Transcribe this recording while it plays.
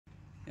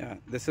Yeah,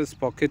 this is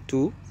Pocket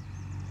 2,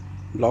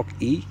 Block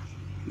E.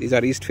 These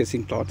are east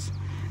facing plots.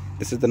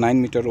 This is the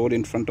 9-meter road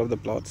in front of the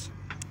plots.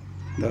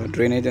 The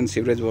drainage and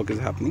sewerage work is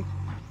happening.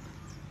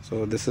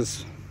 So this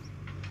is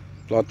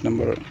plot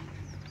number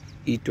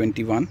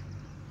E21.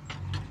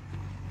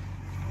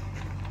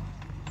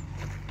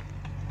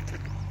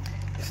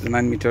 This is a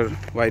 9-meter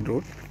wide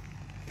road.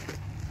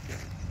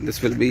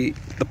 This will be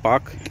the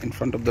park in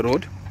front of the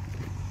road.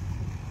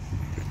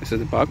 This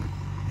is the park.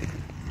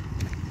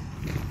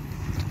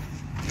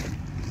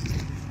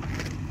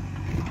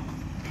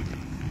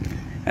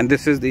 And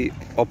this is the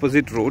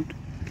opposite road,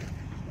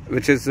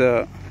 which is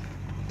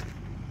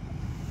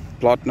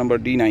plot number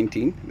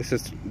D19.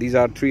 These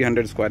are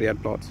 300 square yard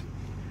plots.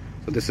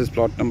 So this is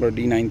plot number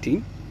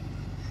D19,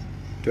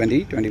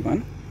 20,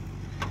 21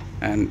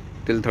 and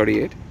till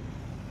 38.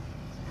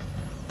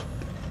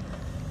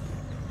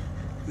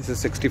 This is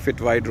 60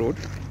 feet wide road.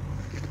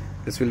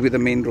 This will be the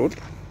main road.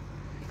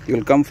 You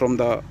will come from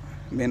the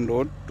main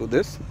road to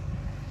this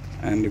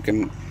and you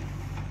can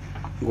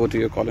go to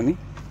your colony.